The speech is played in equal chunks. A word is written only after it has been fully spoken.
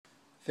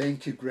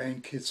Thank you,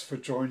 grandkids, for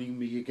joining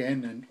me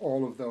again, and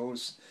all of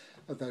those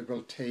that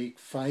will take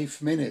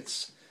 5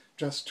 minutes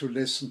just to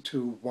listen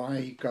to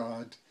why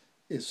God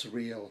is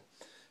real.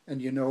 And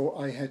you know,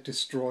 I had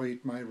destroyed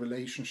my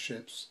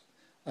relationships.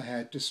 I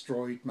had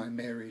destroyed my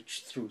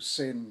marriage through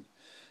sin.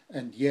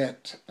 And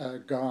yet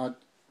God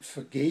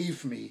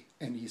forgave me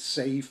and He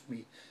saved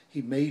me.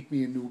 He made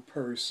me a new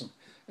person.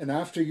 And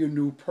after you're a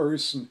new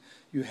person,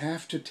 you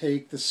have to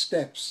take the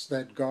steps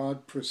that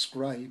God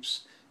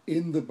prescribes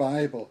in the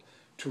Bible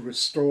to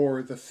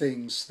restore the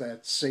things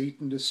that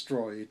Satan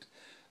destroyed,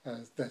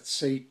 that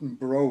Satan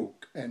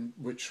broke, and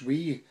which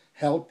we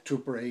helped to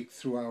break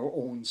through our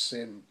own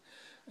sin.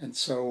 And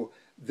so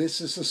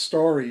this is a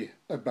story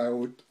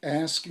about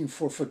asking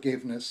for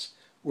forgiveness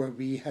where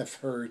we have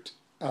hurt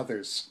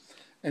others.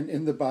 And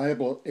in the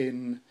Bible,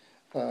 in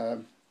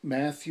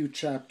Matthew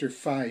chapter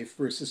 5,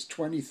 verses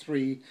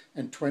 23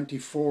 and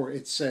 24,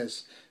 it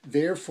says,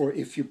 "Therefore,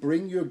 if you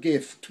bring your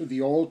gift to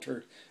the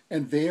altar,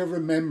 and there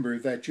remember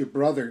that your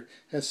brother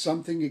has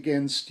something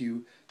against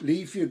you,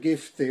 leave your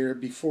gift there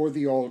before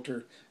the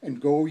altar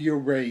and go your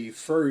way.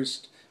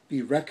 First,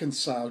 be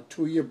reconciled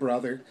to your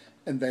brother,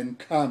 and then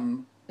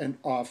come and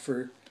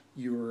offer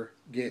your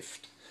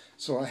gift."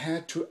 So I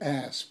had to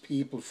ask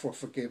people for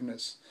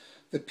forgiveness.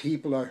 The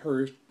people I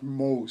hurt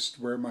most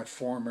were my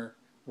former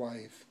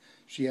wife.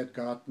 She had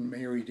gotten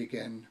married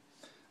again.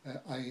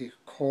 I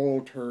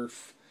called her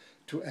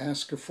to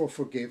ask her for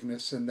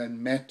forgiveness, and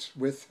then met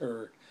with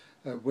her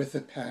with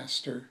a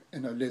pastor,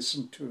 and I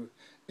listened to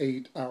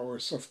 8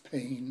 hours of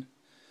pain.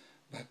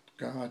 But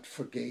God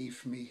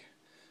forgave me.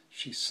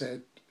 She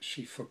said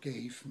she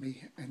forgave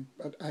me,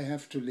 but I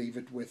have to leave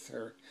it with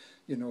her.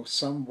 You know,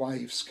 some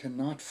wives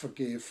cannot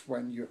forgive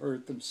when you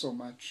hurt them so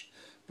much,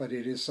 but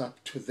it is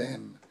up to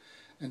them.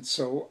 And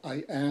so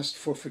I asked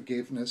for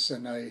forgiveness,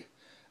 and I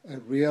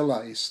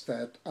realized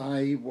that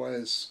I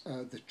was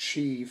the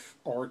chief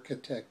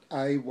architect.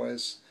 I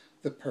was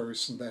the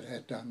person that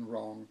had done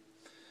wrong.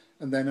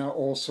 And then I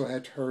also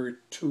had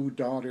hurt 2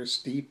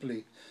 daughters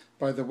deeply.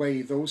 By the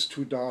way, those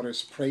 2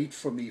 daughters prayed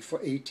for me for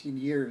 18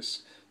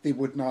 years. They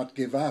would not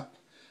give up.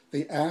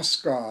 They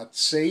asked God,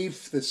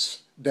 save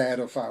this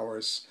dad of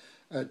ours,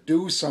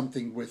 do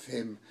something with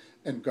him,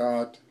 and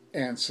God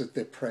answered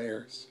their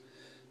prayers.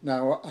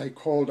 Now I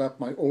called up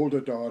my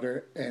older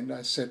daughter and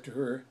I said to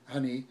her,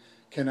 "Honey,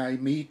 can I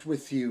meet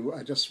with you?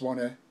 I just want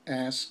to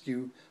ask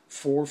you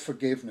for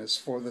forgiveness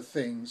for the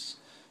things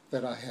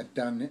that I had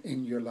done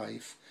in your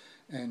life."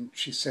 And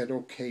she said,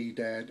 "Okay,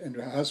 Dad." And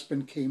her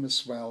husband came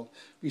as well.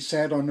 We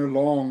sat on a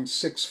long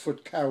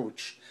 6-foot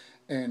couch,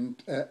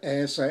 and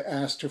as I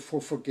asked her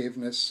for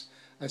forgiveness,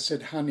 I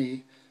said,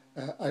 "Honey,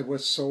 I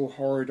was so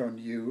hard on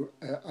you.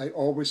 I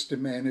always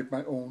demanded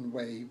my own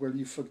way. Will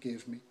you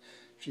forgive me?"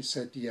 She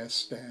said,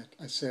 "Yes, Dad."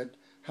 I said,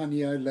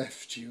 "Honey, I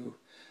left you.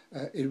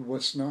 It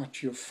was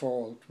not your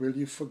fault. Will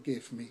you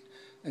forgive me?"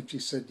 And she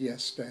said,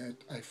 "Yes, Dad,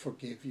 I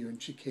forgive you."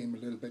 And she came a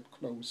little bit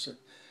closer.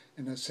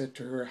 And I said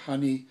to her,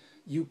 "Honey,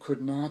 you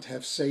could not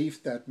have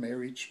saved that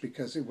marriage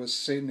because it was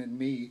sin in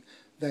me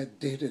that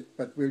did it.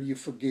 But will you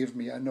forgive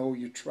me? I know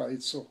you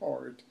tried so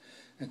hard."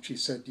 And she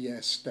said,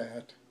 "Yes,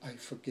 Dad, I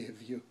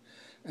forgive you."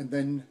 And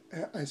then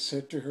I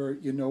said to her,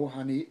 "You know,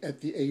 honey,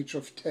 at the age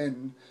of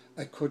 10,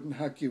 I couldn't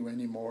hug you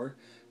anymore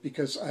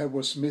because I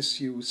was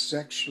misused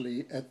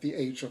sexually at the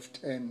age of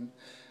 10.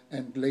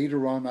 And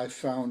later on I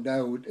found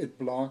out it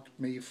blocked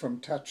me from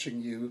touching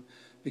you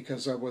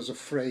because I was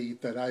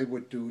afraid that I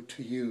would do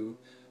to you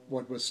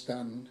what was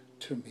done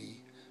to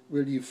me.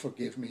 Will you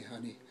forgive me,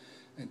 honey?"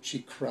 And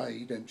she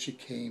cried and she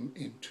came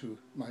into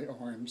my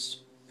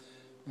arms.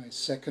 My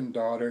second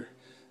daughter,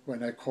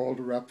 when I called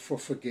her up for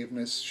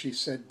forgiveness, she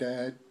said,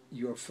 "Dad,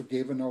 you're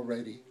forgiven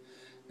already."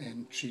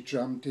 And she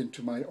jumped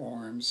into my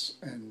arms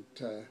and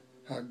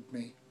hugged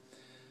me.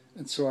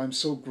 And so I'm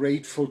so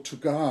grateful to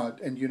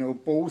God. And you know,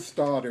 both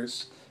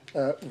daughters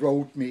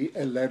wrote me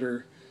a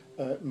letter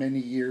many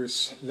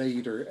years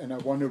later, and I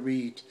want to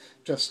read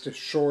just a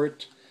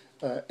short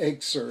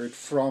excerpt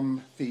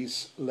from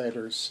these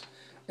letters.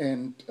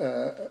 And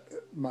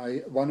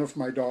one of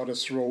my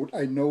daughters wrote,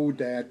 "I know,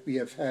 Dad, we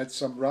have had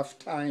some rough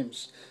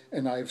times,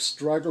 and I have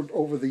struggled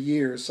over the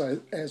years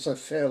as I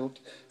felt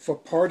for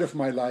part of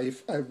my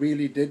life I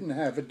really didn't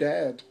have a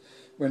dad.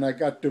 When I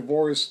got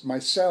divorced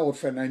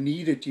myself and I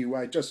needed you,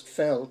 I just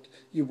felt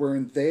you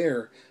weren't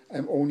there.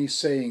 I'm only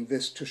saying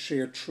this to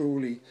share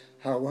truly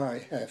how I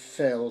have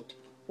felt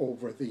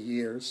over the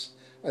years.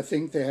 I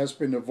think there has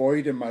been a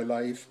void in my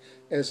life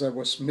as I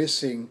was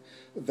missing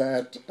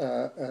that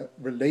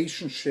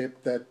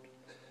relationship, that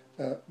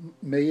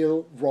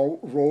male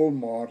role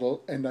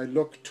model, and I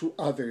look to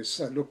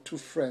others, I look to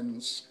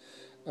friends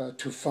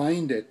to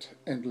find it.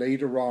 And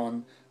later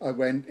on, I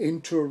went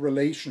into a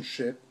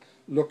relationship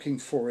looking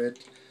for it,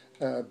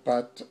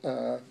 but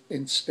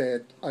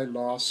instead I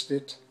lost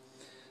it.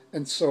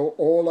 And so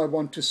all I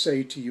want to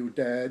say to you,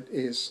 Dad,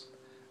 is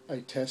I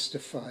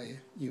testify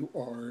you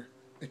are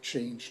a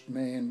changed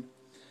man.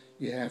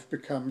 You have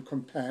become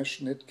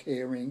compassionate,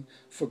 caring,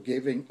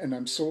 forgiving, and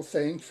I'm so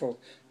thankful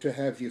to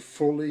have you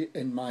fully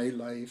in my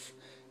life.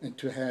 and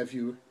to have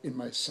you in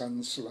my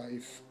son's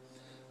life.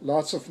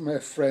 Lots of my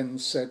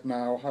friends said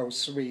now how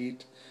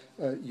sweet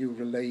you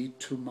relate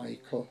to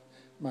Michael,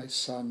 my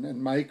son.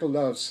 And Michael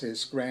loves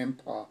his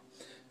grandpa.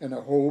 And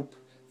I hope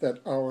that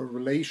our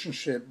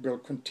relationship will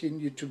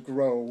continue to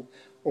grow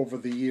over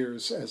the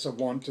years as I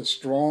want a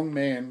strong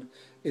man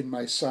in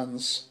my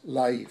son's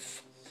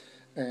life.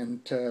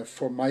 And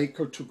for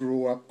Michael to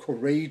grow up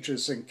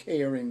courageous and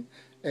caring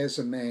as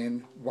a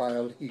man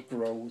while he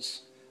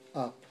grows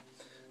up.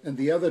 And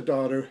the other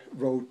daughter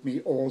wrote me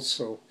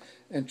also,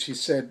 and she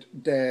said,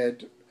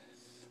 Dad,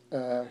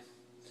 our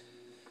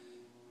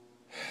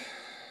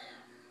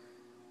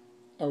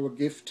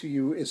gift to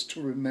you is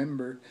to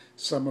remember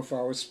some of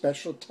our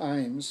special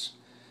times.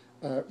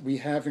 We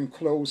have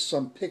enclosed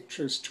some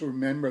pictures to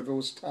remember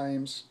those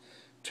times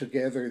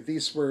together.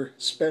 These were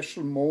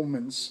special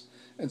moments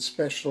and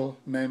special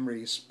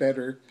memories,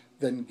 better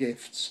than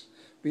gifts.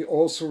 We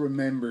also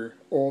remember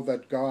all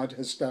that God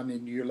has done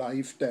in your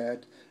life,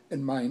 Dad,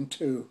 and mine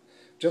too.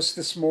 Just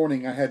this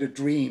morning I had a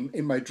dream.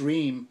 In my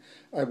dream,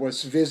 I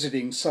was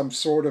visiting some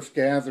sort of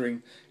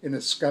gathering in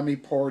a scummy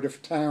part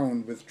of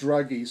town with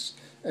druggies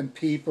and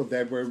people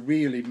that were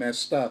really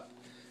messed up.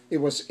 It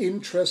was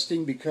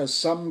interesting because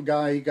some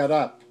guy got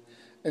up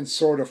and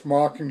sort of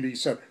mockingly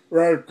said,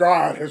 "Well,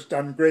 God has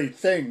done great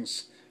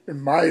things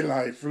in my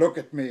life. Look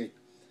at me."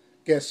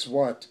 Guess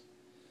what?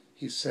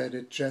 He said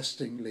it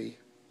jestingly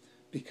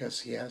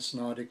because he has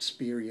not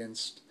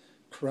experienced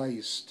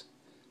Christ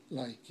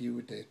like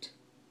you did.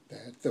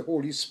 That the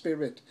Holy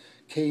Spirit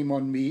came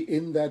on me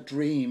in that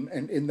dream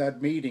and in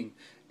that meeting,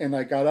 and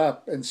I got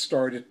up and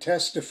started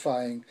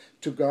testifying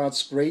to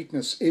God's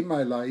greatness in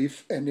my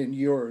life and in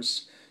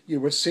yours. You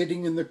were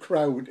sitting in the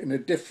crowd in a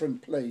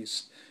different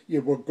place.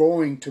 You were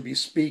going to be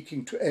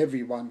speaking to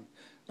everyone.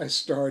 I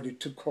started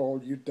to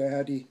call you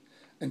Daddy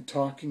and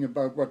talking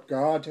about what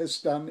God has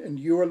done in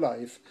your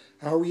life,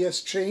 how he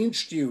has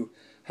changed you,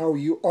 how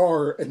you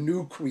are a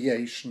new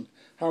creation,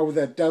 how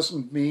that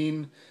doesn't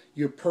mean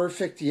you're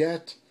perfect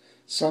yet.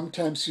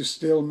 Sometimes you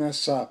still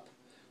mess up,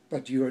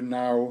 but you are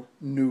now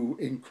new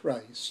in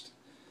Christ.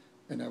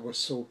 And I was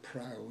so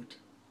proud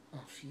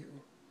of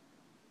you.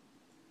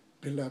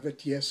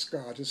 Beloved, yes,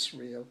 God is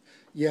real.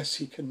 Yes,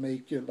 he can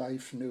make your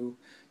life new.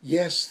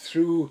 Yes,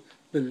 through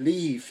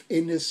belief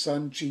in his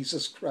Son,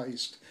 Jesus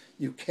Christ,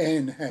 you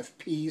can have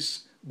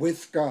peace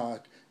with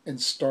God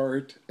and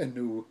start a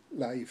new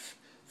life.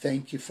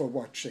 Thank you for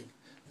watching.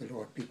 The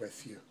Lord be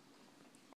with you.